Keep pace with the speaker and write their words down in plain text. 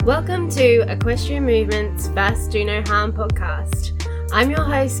Welcome to Equestrian Movement's First Do No Harm podcast. I'm your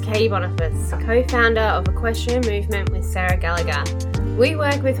host, Katie Boniface, co-founder of Equestrian Movement with Sarah Gallagher. We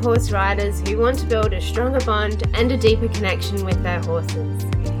work with horse riders who want to build a stronger bond and a deeper connection with their horses.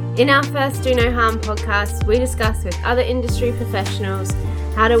 In our First Do No Harm podcast, we discuss with other industry professionals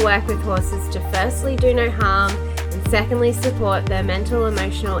how to work with horses to firstly do no harm and secondly support their mental,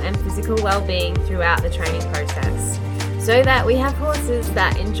 emotional and physical well-being throughout the training process, so that we have horses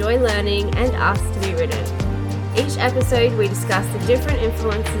that enjoy learning and ask to be ridden. Each episode we discuss the different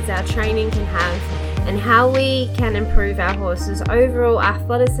influences our training can have and how we can improve our horses' overall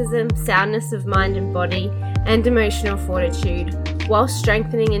athleticism, soundness of mind and body, and emotional fortitude, while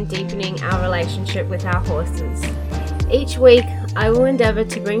strengthening and deepening our relationship with our horses. Each week, I will endeavour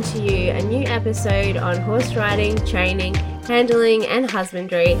to bring to you a new episode on horse riding, training, handling and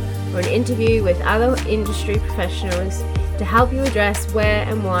husbandry, or an interview with other industry professionals to help you address where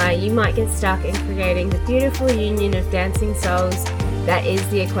and why you might get stuck in creating the beautiful union of dancing souls that is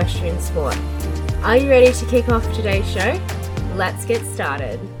the equestrian sport. Are you ready to kick off today's show? Let's get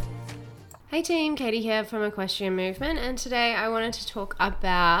started. Hey team, Katie here from Equestrian Movement, and today I wanted to talk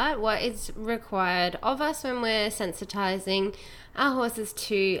about what is required of us when we're sensitizing our horses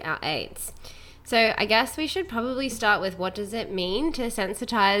to our aids. So I guess we should probably start with what does it mean to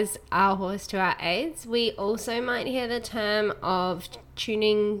sensitize our horse to our aids. We also might hear the term of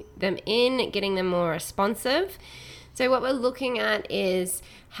tuning them in, getting them more responsive. So what we're looking at is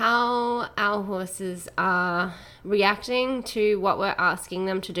how our horses are reacting to what we're asking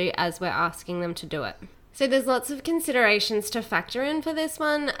them to do as we're asking them to do it. So there's lots of considerations to factor in for this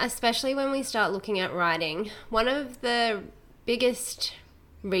one, especially when we start looking at riding. One of the biggest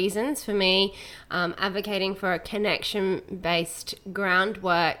reasons for me advocating for a connection-based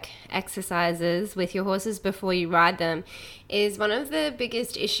groundwork exercises with your horses before you ride them is one of the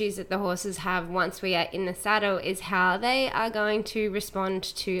biggest issues that the horses have once we are in the saddle is how they are going to respond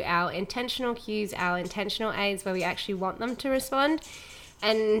to our intentional cues, our intentional aids where we actually want them to respond,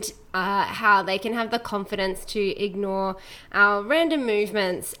 and how they can have the confidence to ignore our random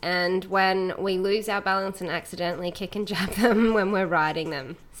movements and when we lose our balance and accidentally kick and jab them when we're riding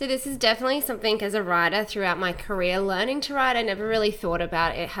them. So this is definitely something as a rider throughout my career, learning to ride, I never really thought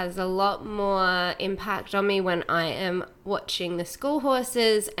about. It has a lot more impact on me when I am watching the school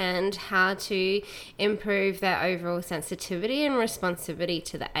horses and how to improve their overall sensitivity and responsivity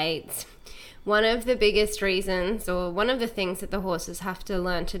to the aids. One of the biggest reasons, or one of the things that the horses have to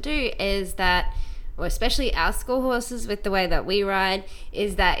learn to do is that, or especially our school horses with the way that we ride,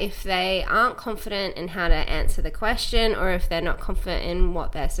 is that if they aren't confident in how to answer the question, or if they're not confident in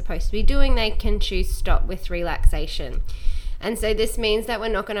what they're supposed to be doing, they can choose stop with relaxation. And so this means that we're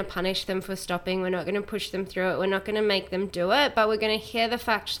not going to punish them for stopping, we're not going to push them through it, we're not going to make them do it, but we're going to hear the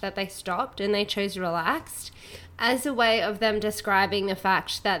fact that they stopped and they chose relaxed as a way of them describing the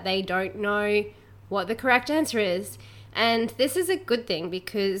fact that they don't know what the correct answer is. And this is a good thing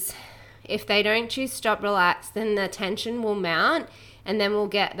because if they don't choose stop, relax, then the tension will mount and then we'll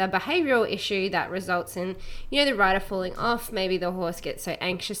get the behavioral issue that results in, the rider falling off. Maybe the horse gets so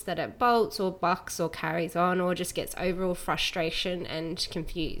anxious that it bolts or bucks or carries on or just gets overall frustration and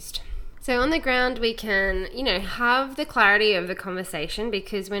confused. So on the ground, we can, have the clarity of the conversation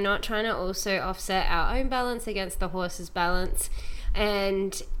because we're not trying to also offset our own balance against the horse's balance.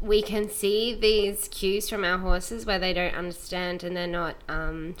 And we can see these cues from our horses where they don't understand and they're not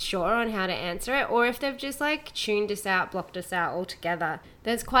sure on how to answer it, or if they've just tuned us out, blocked us out altogether.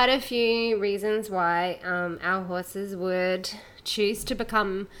 There's quite a few reasons why our horses would choose to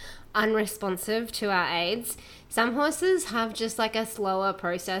become unresponsive to our aids. Some horses have just a slower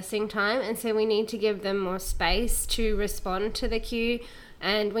processing time, and so we need to give them more space to respond to the cue,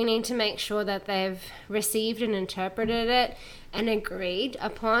 and we need to make sure that they've received and interpreted it and agreed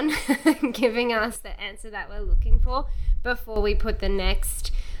upon giving us the answer that we're looking for before we put the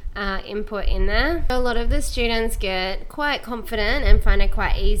next input in there. A lot of the students get quite confident and find it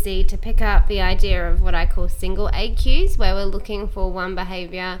quite easy to pick up the idea of what I call single aid cues, where we're looking for one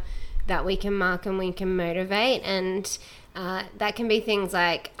behavior that we can mark and we can motivate, and that can be things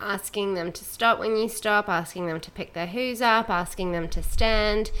like asking them to stop when you stop, asking them to pick their hooves up, asking them to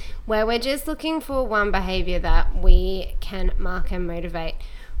stand, where we're just looking for one behavior that we can mark and motivate.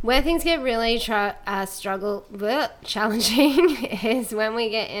 Where things get really challenging is when we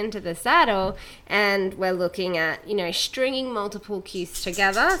get into the saddle and we're looking at, stringing multiple cues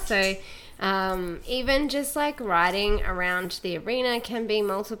together. So even just riding around the arena can be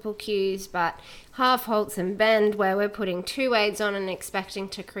multiple cues, but half halts and bend where we're putting two aids on and expecting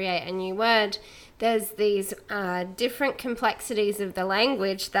to create a new word, there's these different complexities of the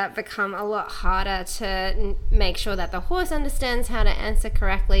language that become a lot harder to make sure that the horse understands how to answer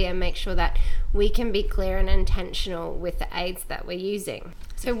correctly and make sure that we can be clear and intentional with the aids that we're using.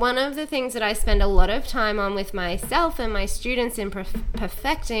 So one of the things that I spend a lot of time on with myself and my students in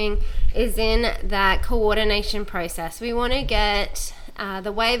perfecting is in that coordination process. We want to get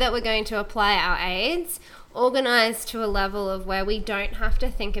the way that we're going to apply our aids organized to a level of where we don't have to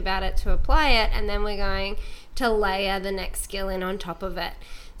think about it to apply it, and then we're going to layer the next skill in on top of it.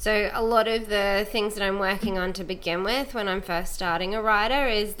 So a lot of the things that I'm working on to begin with when I'm first starting a rider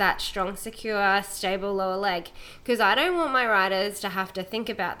is that strong, secure, stable lower leg, because I don't want my riders to have to think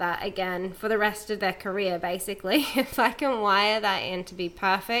about that again for the rest of their career, basically. If I can wire that in to be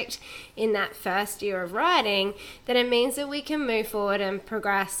perfect in that first year of riding, then it means that we can move forward and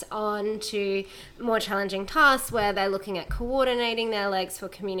progress on to more challenging tasks where they're looking at coordinating their legs for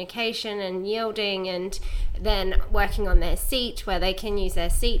communication and yielding, and then working on their seat where they can use their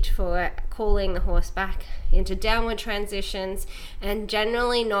seat for calling the horse back into downward transitions, and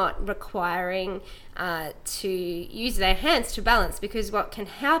generally not requiring to use their hands to balance, because what can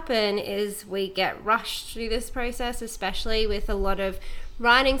happen is we get rushed through this process, especially with a lot of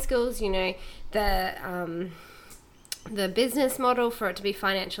riding schools. The business model for it to be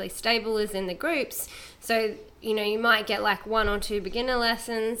financially stable is in the groups. So, you might get like 1 or 2 beginner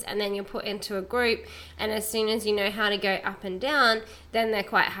lessons, and then you're put into a group, and as soon as you know how to go up and down, then they're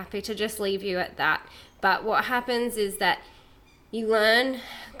quite happy to just leave you at that. But what happens is that you learn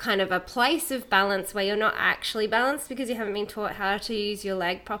kind of a place of balance where you're not actually balanced because you haven't been taught how to use your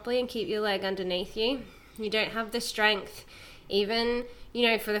leg properly and keep your leg underneath you. You don't have the strength, even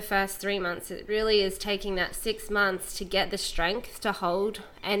for the first 3 months. It really is taking that 6 months to get the strength to hold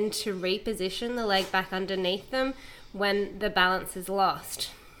and to reposition the leg back underneath them when the balance is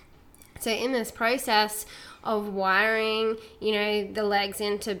lost. So in this process of wiring, the legs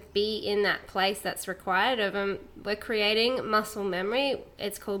in to be in that place that's required of them, we're creating muscle memory.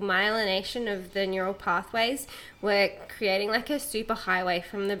 It's called myelination of the neural pathways. We're creating like a super highway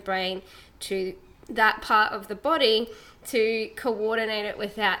from the brain to that part of the body to coordinate it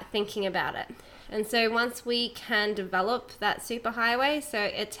without thinking about it. And so once we can develop that superhighway, so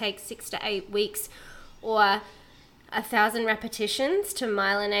it takes 6 to 8 weeks or 1,000 repetitions to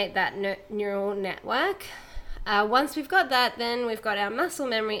myelinate that neural network. Once we've got that, then we've got our muscle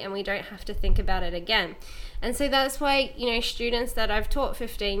memory and we don't have to think about it again. And so that's why, students that I've taught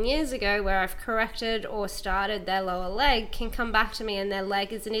 15 years ago where I've corrected or started their lower leg can come back to me and their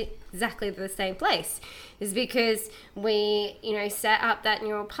leg is in exactly the same place. Is because we, set up that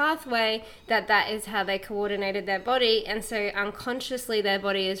neural pathway that is how they coordinated their body. And so unconsciously their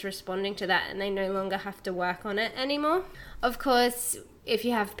body is responding to that and they no longer have to work on it anymore. Of course, if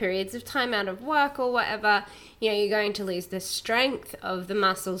you have periods of time out of work or whatever, you're going to lose the strength of the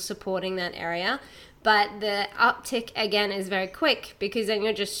muscles supporting that area. But the uptick, again, is very quick because then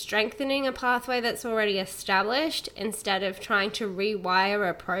you're just strengthening a pathway that's already established instead of trying to rewire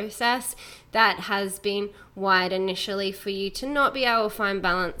a process that has been wired initially for you to not be able to find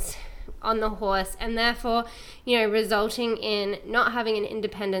balance on the horse, and therefore, resulting in not having an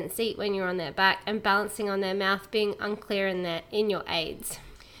independent seat when you're on their back and balancing on their mouth being unclear in your aids.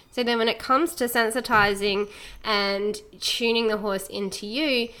 So then when it comes to sensitizing and tuning the horse into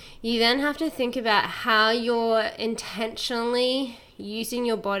you, you then have to think about how you're intentionally using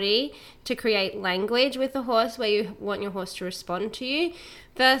your body to create language with the horse where you want your horse to respond to you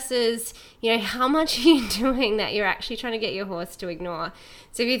versus, how much are you doing that you're actually trying to get your horse to ignore.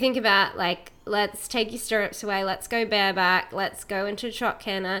 So if you think about let's take your stirrups away, let's go bareback, let's go into trot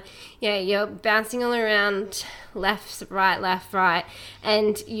canter, you're bouncing all around left, right,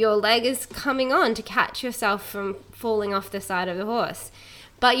 and your leg is coming on to catch yourself from falling off the side of the horse.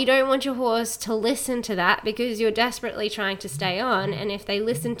 But you don't want your horse to listen to that because you're desperately trying to stay on. And if they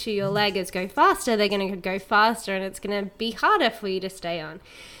listen to your leg as go faster, they're going to go faster and it's going to be harder for you to stay on.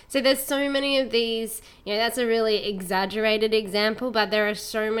 So there's so many of these, that's a really exaggerated example, but there are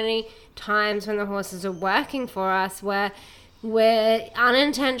so many times when the horses are working for us where we're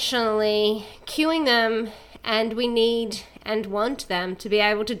unintentionally cueing them and we need and want them to be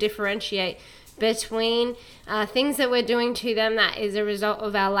able to differentiate between things that we're doing to them that is a result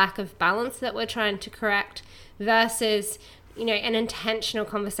of our lack of balance that we're trying to correct versus, an intentional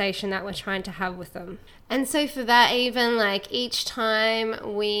conversation that we're trying to have with them. And so for that, even each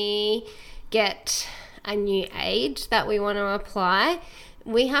time we get a new aid that we want to apply,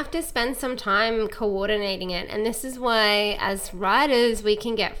 we have to spend some time coordinating it. And this is why as riders we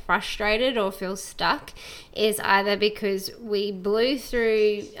can get frustrated or feel stuck, is either because we blew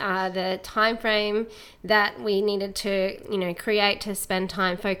through the time frame that we needed to create to spend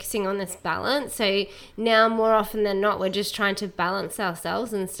time focusing on this balance. So now more often than not we're just trying to balance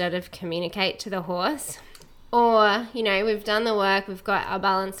ourselves instead of communicate to the horse. Or, we've done the work, we've got our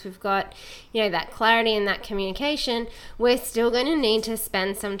balance, we've got, that clarity and that communication. We're still going to need to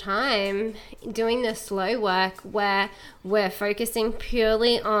spend some time doing the slow work where we're focusing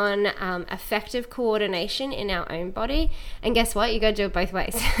purely on effective coordination in our own body. And guess what? You got to do it both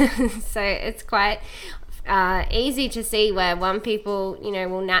ways. So it's quite easy to see where one people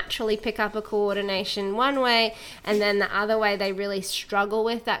will naturally pick up a coordination one way, and then the other way they really struggle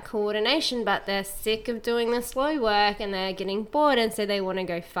with that coordination, but they're sick of doing the slow work and they're getting bored, and so they want to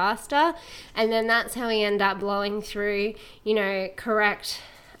go faster. And then that's how we end up blowing through correct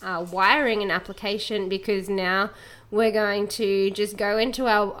wiring and application, because now we're going to just go into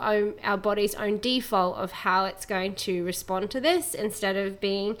our body's own default of how it's going to respond to this, instead of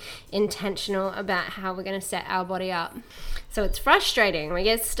being intentional about how we're going to set our body up. So it's frustrating. We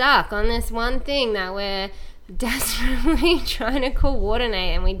get stuck on this one thing that we're desperately trying to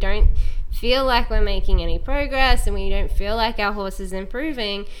coordinate, and we don't feel like we're making any progress, and we don't feel like our horse is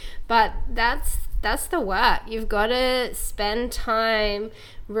improving. But that's the work. You've got to spend time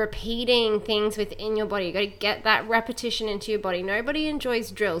repeating things within your body. You've got to get that repetition into your body. Nobody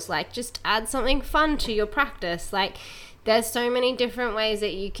enjoys drills. Just add something fun to your practice. There's so many different ways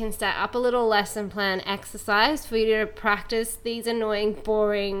that you can set up a little lesson plan exercise for you to practice these annoying,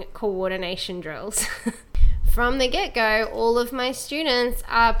 boring coordination drills. From the get-go, all of my students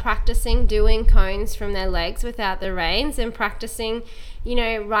are practicing doing cones from their legs without the reins, and practicing,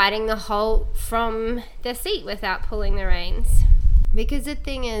 riding the halt from their seat without pulling the reins. Because the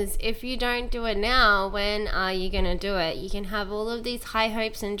thing is, if you don't do it now, when are you going to do it? You can have all of these high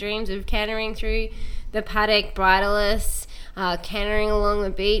hopes and dreams of cantering through the paddock bridleless, cantering along the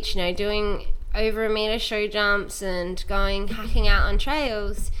beach, doing over a meter show jumps and hacking out on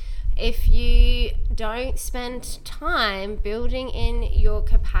trails. If you don't spend time building in your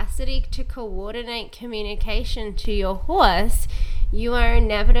capacity to coordinate communication to your horse, you are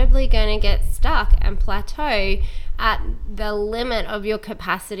inevitably going to get stuck and plateau at the limit of your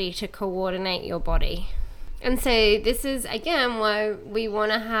capacity to coordinate your body. And so this is, again, why we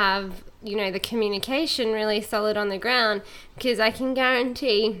want to have, the communication really solid on the ground, because I can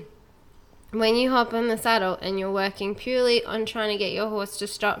guarantee when you hop on the saddle and you're working purely on trying to get your horse to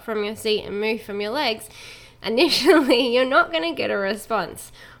stop from your seat and move from your legs, initially you're not going to get a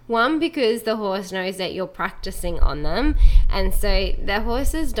response. One, because the horse knows that you're practicing on them, and so the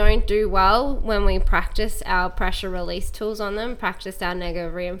horses don't do well when we practice our pressure release tools on them, practice our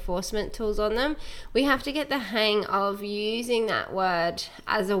negative reinforcement tools on them. We have to get the hang of using that word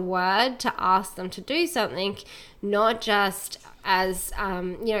as a word to ask them to do something, not just as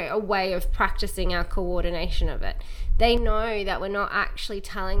a way of practicing our coordination of it. They know that we're not actually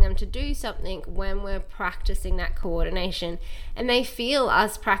telling them to do something when we're practicing that coordination, and they feel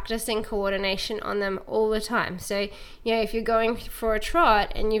us practicing coordination on them all the time. So, if you're going for a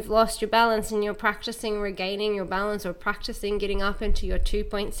trot and you've lost your balance and you're practicing regaining your balance, or practicing getting up into your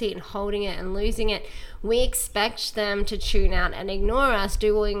 2-point seat and holding it and losing it, we expect them to tune out and ignore us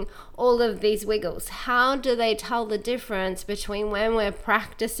doing all of these wiggles. How do they tell the difference between when we're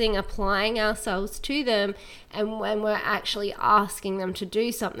practicing applying ourselves to them and when we're actually asking them to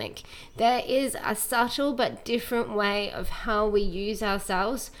do something? There is a subtle but different way of how we use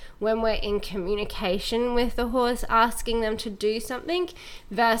ourselves when we're in communication with the horse, asking them to do something,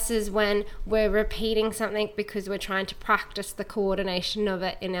 versus when we're repeating something because we're trying to practice the coordination of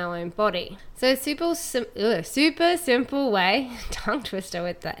it in our own body. So super simple way, tongue twister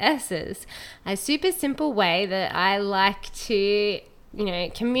with the S's, a super simple way that I like to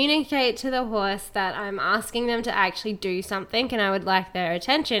communicate to the horse that I'm asking them to actually do something and I would like their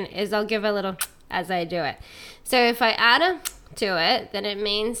attention, is I'll give a little as I do it. So if I add a to it, then it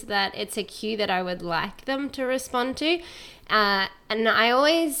means that it's a cue that I would like them to respond to. And I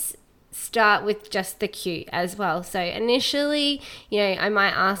always start with just the cue as well. So initially, I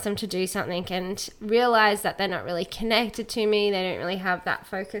might ask them to do something and realize that they're not really connected to me. They don't really have that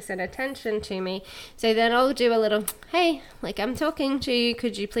focus and attention to me. So then I'll do a little, hey, I'm talking to you,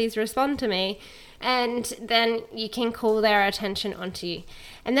 could you please respond to me? and then you can call their attention onto you.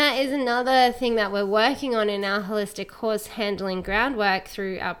 And that is another thing that we're working on in our holistic horse handling groundwork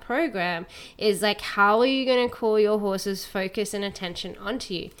through our program, is like, how are you going to call your horse's focus and attention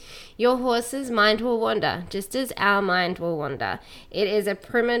onto you? Your horse's mind will wander, just as our mind will wander. It is a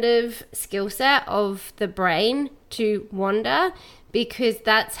primitive skill set of the brain to wander, because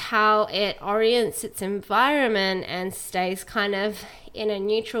that's how it orients its environment and stays kind of in a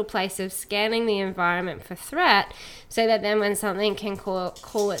neutral place of scanning the environment for threat, so that then when something can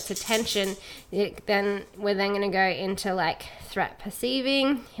call its attention, we're then going to go into like threat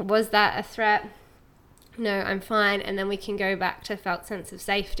perceiving. Was that a threat? No, I'm fine. And then we can go back to felt sense of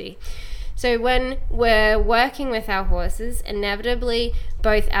safety. So when we're working with our horses, inevitably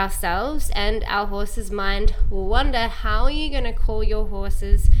both ourselves and our horse's mind will wonder, how are you going to call your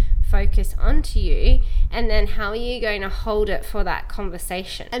horse's focus onto you, and then how are you going to hold it for that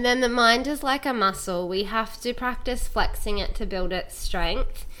conversation? And then the mind is like a muscle. We have to practice flexing it to build its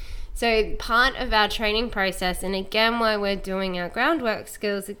strength. So part of our training process, and again why we're doing our groundwork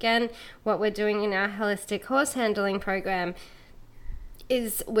skills, again what we're doing in our holistic horse handling program,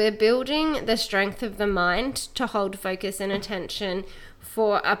 is we're building the strength of the mind to hold focus and attention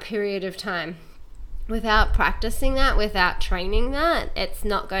for a period of time. Without practicing that, without training that, it's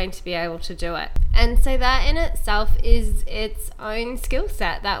not going to be able to do it. And so that in itself is its own skill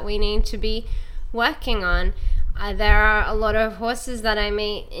set that we need to be working on. There are a lot of horses that I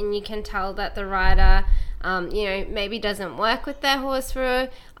meet, and you can tell that the rider maybe doesn't work with their horse for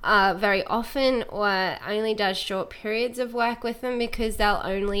very often, or only does short periods of work with them, because they'll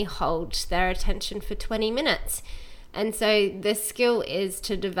only hold their attention for 20 minutes. And so the skill is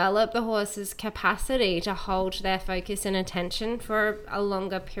to develop the horse's capacity to hold their focus and attention for a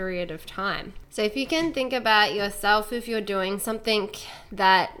longer period of time. So if you can think about yourself, if you're doing something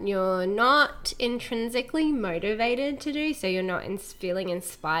that you're not intrinsically motivated to do, so you're not feeling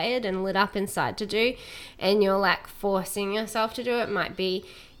inspired and lit up inside to do, and you're like forcing yourself to do it, might be,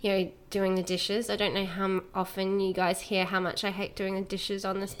 doing the dishes. I don't know how often you guys hear how much I hate doing the dishes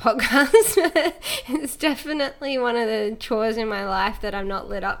on this podcast. It's definitely one of the chores in my life that I'm not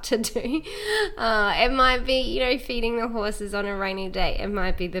lit up to do. It might be, feeding the horses on a rainy day. It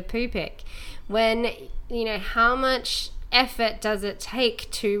might be the poo pick. When, how much effort does it take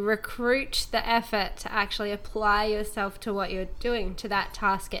to recruit the effort to actually apply yourself to what you're doing, to that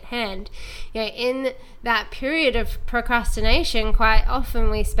task at hand? In that period of procrastination, quite often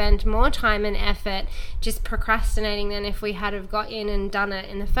we spend more time and effort just procrastinating than if we had have got in and done it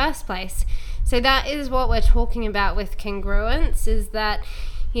in the first place. So that is what we're talking about with congruence, is that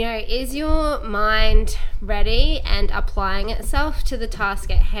is your mind ready and applying itself to the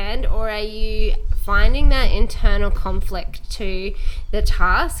task at hand, or are you finding that internal conflict to the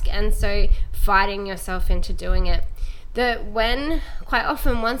task and so fighting yourself into doing it? Quite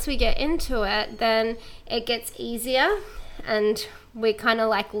often once we get into it, then it gets easier and we kind of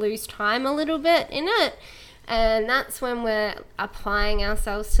like lose time a little bit in it. And that's when we're applying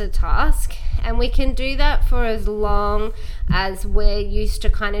ourselves to the task. And we can do that for as long as we're used to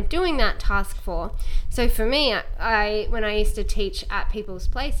kind of doing that task for. So for me, when I used to teach at people's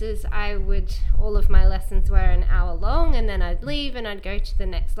places, all of my lessons were an hour long, and then I'd leave and I'd go to the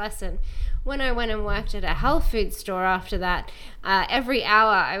next lesson. When I went and worked at a health food store after that, every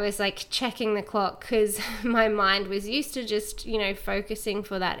hour I was like checking the clock, because my mind was used to just, focusing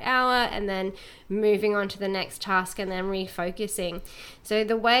for that hour and then moving on to the next task and then refocusing. So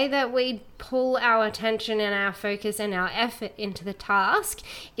the way that we pull our attention and our focus and our effort into the task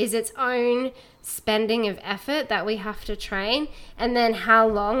is its own spending of effort that we have to train, and then how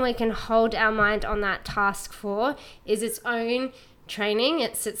long we can hold our mind on that task for is its own training.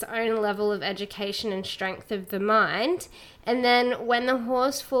 It's its own level of education and strength of the mind. And then when the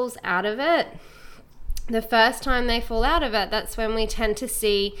horse falls out of it, the first time they fall out of it, that's when we tend to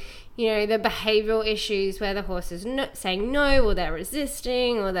see the behavioral issues where the horse is saying no, or they're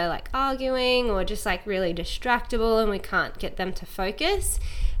resisting, or they're like arguing, or just like really distractible, and we can't get them to focus.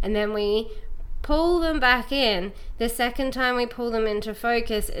 And then we pull them back in. The second time we pull them into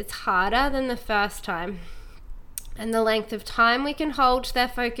focus, it's harder than the first time. And the length of time we can hold their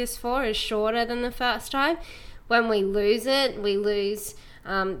focus for is shorter than the first time. When we lose it, we lose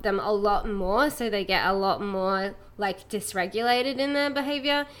them a lot more, so they get a lot more like dysregulated in their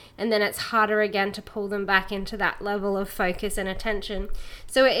behavior, and then it's harder again to pull them back into that level of focus and attention.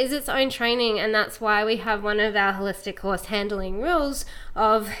 So it is its own training, and that's why we have one of our holistic horse handling rules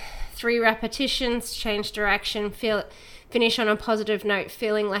of 3 repetitions, change direction, feel finish on a positive note,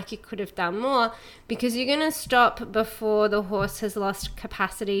 feeling like you could have done more, because you're going to stop before the horse has lost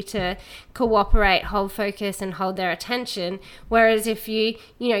capacity to cooperate, hold focus, and hold their attention. Whereas if you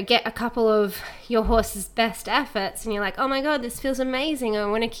get a couple of your horse's best efforts and you're like, oh my God, this feels amazing, I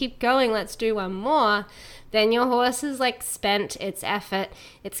want to keep going, let's do one more, then your horse has spent its effort,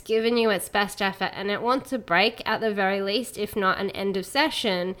 it's given you its best effort, and it wants a break at the very least, if not an end of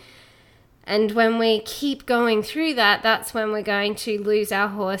session. And when we keep going through that, that's when we're going to lose our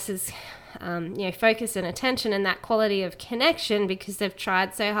horse's focus and attention and that quality of connection, because they've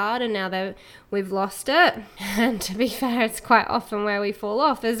tried so hard and now we've lost it. And to be fair, it's quite often where we fall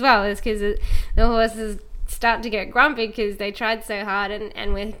off as well, is because the horses start to get grumpy because they tried so hard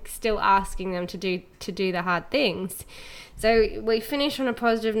and we're still asking them to do the hard things. So we finish on a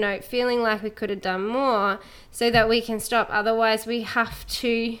positive note, feeling like we could have done more, so that we can stop. Otherwise, we have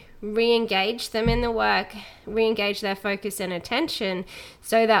to re-engage them in the work, re-engage their focus and attention,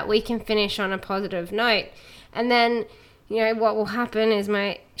 so that we can finish on a positive note. And then, what will happen is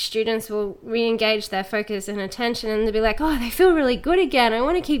my students will re-engage their focus and attention, and they'll be like, oh, they feel really good again, I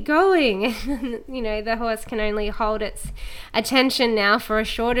want to keep going. And, the horse can only hold its attention now for a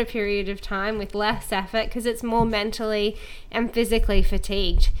shorter period of time with less effort, because it's more mentally and physically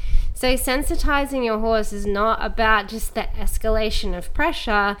fatigued. So sensitizing your horse is not about just the escalation of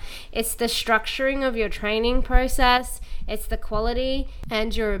pressure, it's the structuring of your training process, it's the quality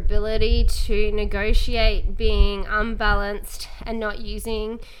and your ability to negotiate being unbalanced and not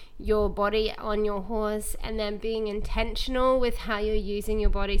using your body on your horse, and then being intentional with how you're using your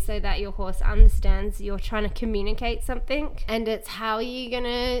body so that your horse understands you're trying to communicate something. And it's how are you going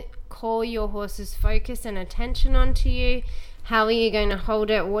to call your horse's focus and attention onto you. How are you going to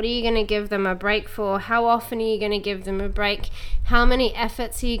hold it? What are you going to give them a break for? How often are you going to give them a break? How many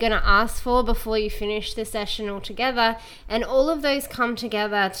efforts are you going to ask for before you finish the session altogether? And all of those come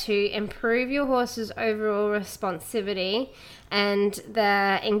together to improve your horse's overall responsivity and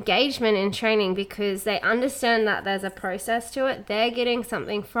their engagement in training, because they understand that there's a process to it. They're getting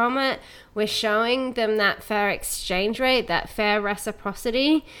something from it. We're showing them that fair exchange rate, that fair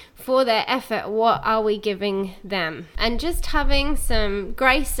reciprocity for their effort. What are we giving them? And just having some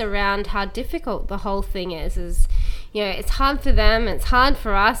grace around how difficult the whole thing is it's hard for them, it's hard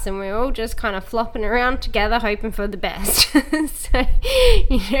for us, and we're all just kind of flopping around together hoping for the best. So,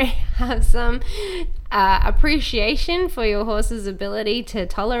 have some appreciation for your horse's ability to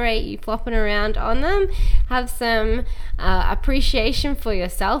tolerate you flopping around on them. Have some appreciation for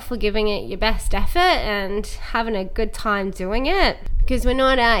yourself for giving it your best effort and having a good time doing it. Because we're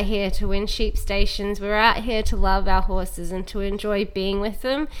not out here to win sheep stations, we're out here to love our horses and to enjoy being with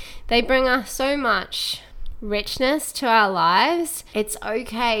them. They bring us so much richness to our lives. It's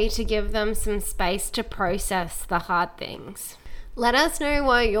okay to give them some space to process the hard things. Let us know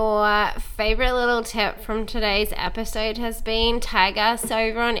what your favorite little tip from today's episode has been. Tag us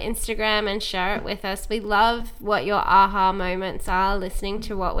over on Instagram and share it with us. We love what your aha moments are listening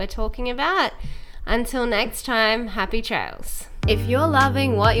to what we're talking about. Until next time, happy trails. If you're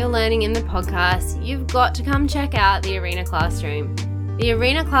loving what you're learning in the podcast, you've got to come check out the Arena Classroom. The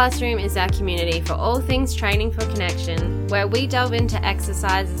Arena Classroom is our community for all things training for connection, where we delve into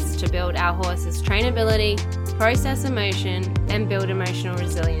exercises to build our horse's trainability, process emotion, and build emotional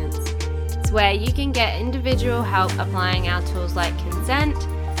resilience. It's where you can get individual help applying our tools like consent,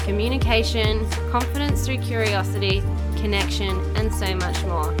 communication, confidence through curiosity, connection, and so much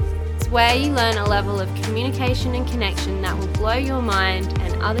more. It's where you learn a level of communication and connection that will blow your mind,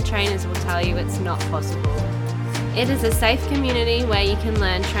 and other trainers will tell you it's not possible. It is a safe community where you can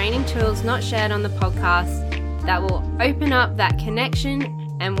learn training tools not shared on the podcast that will open up that connection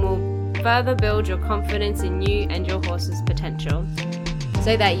and will further build your confidence in you and your horse's potential,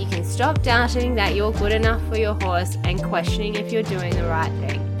 so that you can stop doubting that you're good enough for your horse and questioning if you're doing the right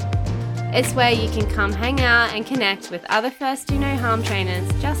thing. It's where you can come hang out and connect with other First Do No Harm trainers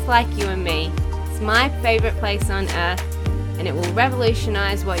just like you and me. It's my favourite place on earth, and it will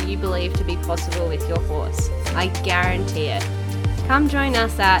revolutionize what you believe to be possible with your horse. I guarantee it. Come join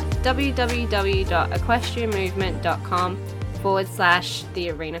us at www.equestrianmovement.com/the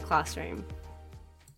Arena Classroom.